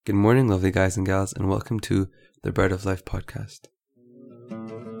Good morning, lovely guys and gals, and welcome to the Bread of Life podcast.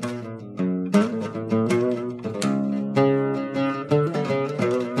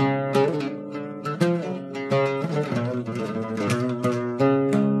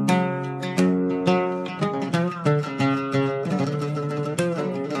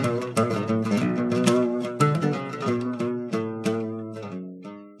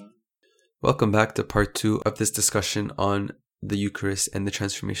 Welcome back to part 2 of this discussion on the Eucharist and the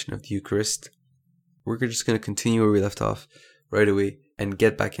transformation of the Eucharist. We're just going to continue where we left off right away and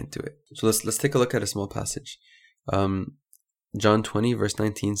get back into it. So let's take a look at a small passage. John 20 verse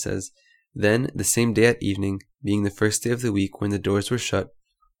 19 says, "Then the same day at evening, being the first day of the week, when the doors were shut,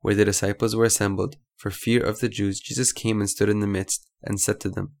 where the disciples were assembled, for fear of the Jews, Jesus came and stood in the midst and said to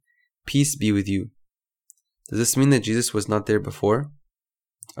them, 'Peace be with you.'" Does this mean that Jesus was not there before?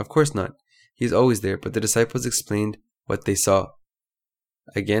 Of course not. He is always there, but the disciples explained what they saw.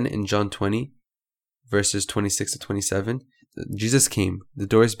 Again, in John 20, verses 26 to 27, Jesus came, the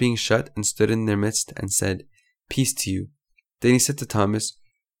doors being shut, and stood in their midst and said, "Peace to you." Then he said to Thomas,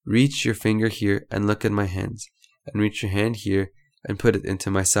 "Reach your finger here and look at my hands, and reach your hand here and put it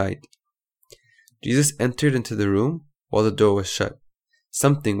into my side." Jesus entered into the room while the door was shut,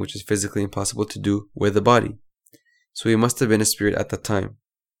 something which is physically impossible to do with a body. So he must have been a spirit at that time.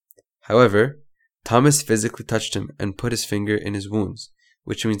 However, Thomas physically touched him and put his finger in his wounds,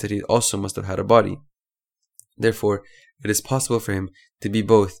 which means that he also must have had a body. Therefore, it is possible for him to be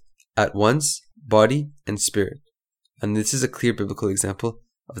both at once body and spirit. And this is a clear biblical example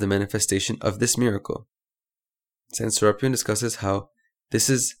of the manifestation of this miracle. Saint Serapion discusses how this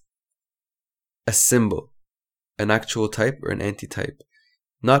is a symbol, an actual type or an antitype,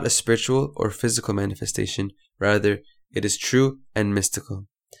 not a spiritual or physical manifestation, rather it is true and mystical.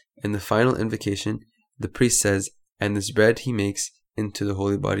 In the final invocation, the priest says, "And this bread he makes into the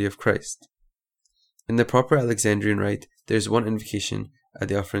holy body of Christ." In the proper Alexandrian rite, there is one invocation at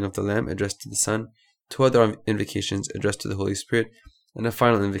the offering of the Lamb addressed to the Son, two other invocations addressed to the Holy Spirit, and a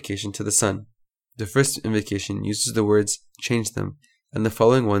final invocation to the Son. The first invocation uses the words "change them," and the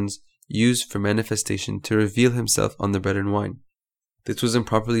following ones use for manifestation to reveal himself on the bread and wine. This was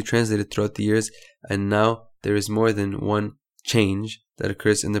improperly translated throughout the years, and now there is more than one change that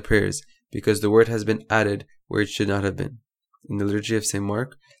occurs in the prayers, because the word has been added where it should not have been. In the liturgy of St.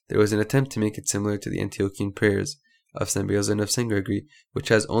 Mark, there was an attempt to make it similar to the Antiochian prayers of St. Basil and of St. Gregory, which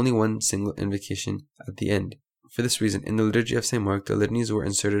has only one single invocation at the end. For this reason, in the liturgy of St. Mark, the litanies were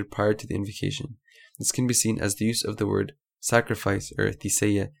inserted prior to the invocation. This can be seen as the use of the word sacrifice, or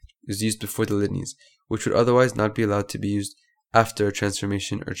thesseia, is used before the litanies, which would otherwise not be allowed to be used after a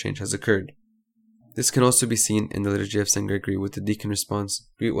transformation or change has occurred. This can also be seen in the liturgy of St. Gregory with the deacon response,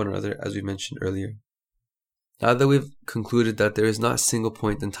 "Greet one another," as we mentioned earlier. Now that we've concluded that there is not a single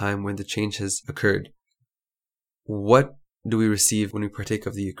point in time when the change has occurred, what do we receive when we partake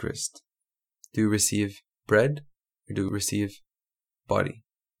of the Eucharist? Do we receive bread, or do we receive body?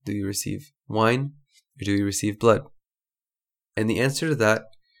 Do we receive wine, or do we receive blood? And the answer to that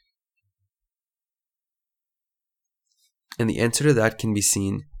can be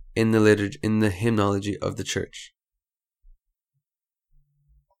seen in the hymnology of the Church.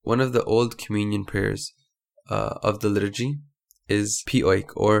 One of the old communion prayers of the liturgy is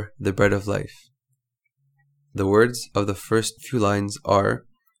Pioik, or the bread of life. The words of the first few lines are,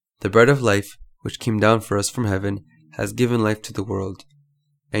 "The bread of life, which came down for us from heaven, has given life to the world.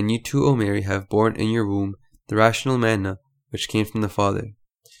 And you too, O Mary, have borne in your womb the rational manna which came from the Father.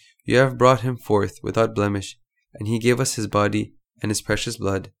 You have brought him forth without blemish, and he gave us his body and his precious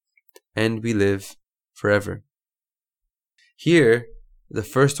blood, and we live forever." Here, the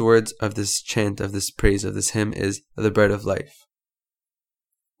first words of this chant, of this praise, of this hymn is the bread of life.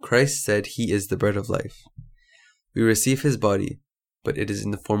 Christ said he is the bread of life. We receive his body, but it is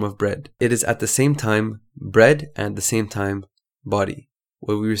in the form of bread. It is at the same time bread and at the same time body.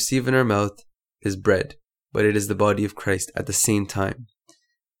 What we receive in our mouth is bread, but it is the body of Christ at the same time.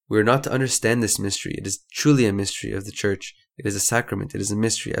 We are not to understand this mystery. It is truly a mystery of the Church. It is a sacrament. It is a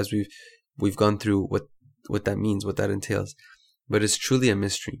mystery, as we've gone through what that means, what that entails. But it's truly a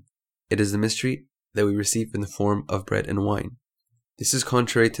mystery. It is the mystery that we receive in the form of bread and wine. This is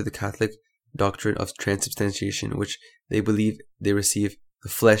contrary to the Catholic doctrine of transubstantiation, which they believe they receive the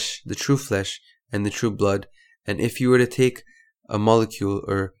flesh, the true flesh, and the true blood. And if you were to take a molecule,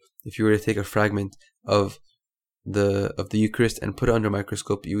 or if you were to take a fragment of the Eucharist and put it under a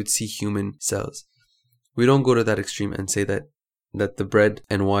microscope, you would see human cells. We don't go to that extreme and say that the bread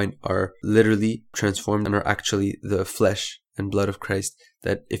and wine are literally transformed and are actually the flesh and blood of Christ,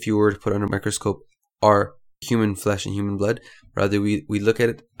 that if you were to put under a microscope are human flesh and human blood. Rather, we look at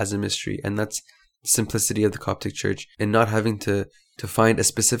it as a mystery, and that's the simplicity of the Coptic Church, and not having to find a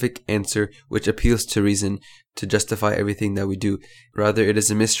specific answer which appeals to reason to justify everything that we do. Rather, it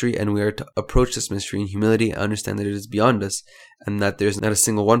is a mystery, and we are to approach this mystery in humility and understand that it is beyond us, and that there's not a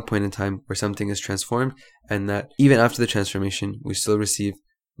single one point in time where something is transformed, and that even after the transformation, we still receive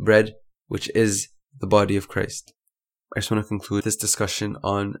bread, which is the body of Christ. I just want to conclude this discussion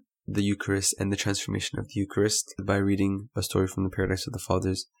on the Eucharist and the transformation of the Eucharist by reading a story from the Paradise of the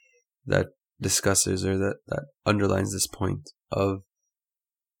Fathers that discusses, or that underlines this point of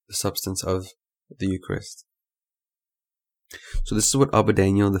the substance of the Eucharist. So this is what Abu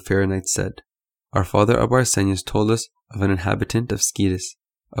Daniel the Pharonite said. Our father Abu Arsenius told us of an inhabitant of Scetis,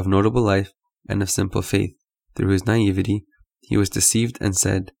 of notable life and of simple faith. Through his naivety, he was deceived and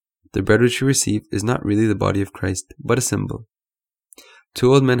said, "The bread which you receive is not really the body of Christ, but a symbol."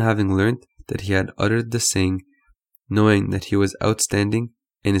 2 old men, having learnt that he had uttered this saying, knowing that he was outstanding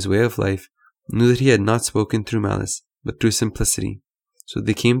in his way of life, knew that he had not spoken through malice, but through simplicity. So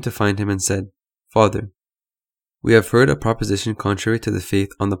they came to find him and said, "Father, we have heard a proposition contrary to the faith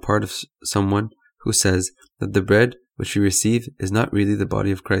on the part of someone who says that the bread which we receive is not really the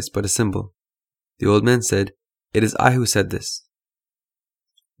body of Christ, but a symbol." The old man said, "It is I who said this."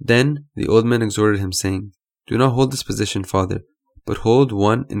 Then the old man exhorted him, saying, "Do not hold this position, Father, but hold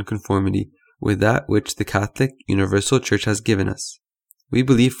one in conformity with that which the Catholic Universal Church has given us. We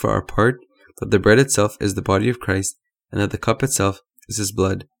believe for our part that the bread itself is the body of Christ, and that the cup itself is his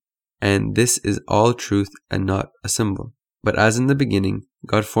blood, and this is all truth and not a symbol. But as in the beginning,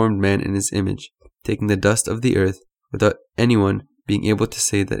 God formed man in his image, taking the dust of the earth, without anyone being able to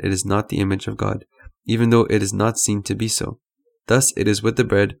say that it is not the image of God, even though it is not seen to be so. Thus it is with the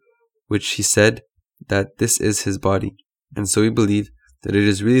bread, which he said that this is his body, and so we believe that it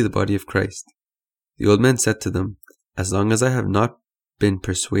is really the body of Christ." The old man said to them, "As long as I have not been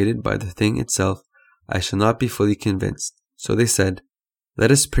persuaded by the thing itself, I shall not be fully convinced." So they said,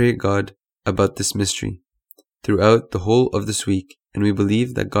 "Let us pray God about this mystery throughout the whole of this week, and we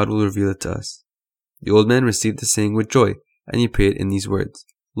believe that God will reveal it to us." The old man received the saying with joy, and he prayed in these words,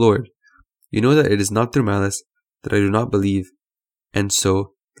 "Lord, you know that it is not through malice that I do not believe, and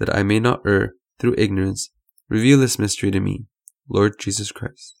so, that I may not err through ignorance, reveal this mystery to me, Lord Jesus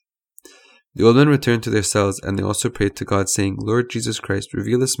Christ." The old men returned to their cells, and they also prayed to God, saying, "Lord Jesus Christ,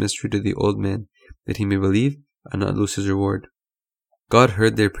 reveal this mystery to the old man, that he may believe and not lose his reward." God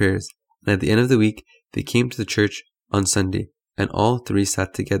heard their prayers, and at the end of the week they came to the church on Sunday, and all 3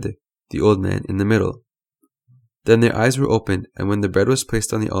 sat together, the old man in the middle. Then their eyes were opened, and when the bread was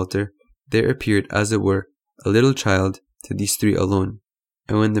placed on the altar, there appeared, as it were, a little child to these 3 alone.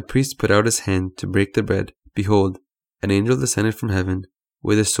 And when the priest put out his hand to break the bread, behold, an angel descended from heaven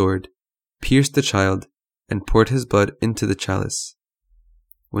with a sword, pierced the child, and poured his blood into the chalice.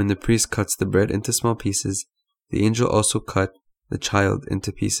 When the priest cuts the bread into small pieces, the angel also cut the child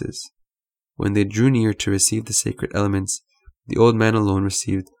into pieces. When they drew near to receive the sacred elements, the old man alone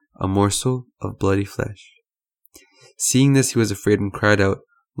received a morsel of bloody flesh. Seeing this, he was afraid and cried out,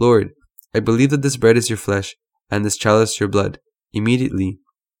 "Lord, I believe that this bread is your flesh, and this chalice your blood." Immediately,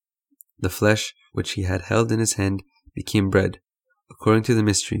 the flesh which he had held in his hand became bread, according to the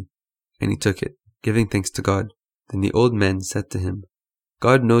mystery, and he took it, giving thanks to God. Then the old man said to him,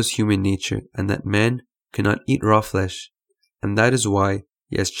 "God knows human nature, and that man cannot eat raw flesh, and that is why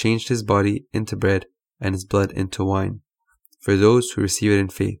he has changed his body into bread and his blood into wine, for those who receive it in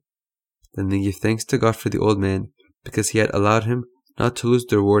faith." Then they gave thanks to God for the old man, because he had allowed him not to lose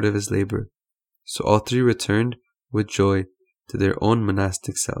the reward of his labor. So all 3 returned with joy to their own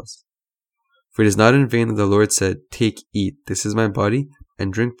monastic cells. For it is not in vain that the Lord said, "Take, eat, this is my body,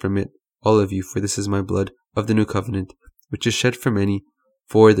 and drink from it, all of you, for this is my blood of the new covenant, which is shed for many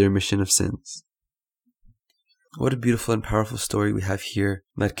for the remission of sins." What a beautiful and powerful story we have here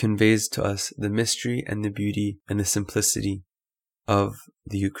that conveys to us the mystery and the beauty and the simplicity of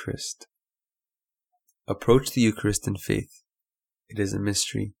the Eucharist. Approach the Eucharist in faith. It is a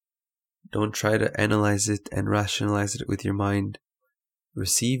mystery. Don't try to analyze it and rationalize it with your mind.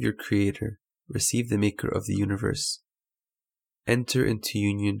 Receive your Creator. Receive the Maker of the universe. Enter into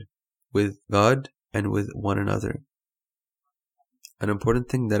union with God and with one another. An important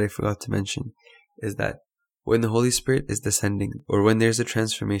thing that I forgot to mention is that when the Holy Spirit is descending, or when there's a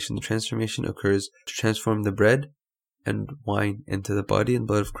transformation, the transformation occurs to transform the bread and wine into the body and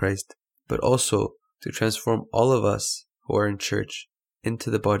blood of Christ, but also to transform all of us who are in church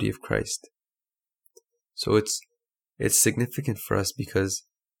into the body of Christ. So it's significant for us because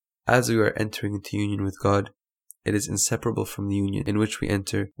as we are entering into union with God, it is inseparable from the union in which we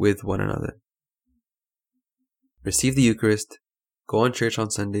enter with one another. receive the Eucharist, go on church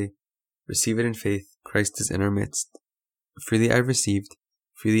on Sunday, receive it in faith. Christ is in our midst. Freely I've received,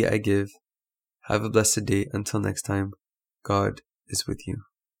 freely I give. Have a blessed day. Until next time, God is with you.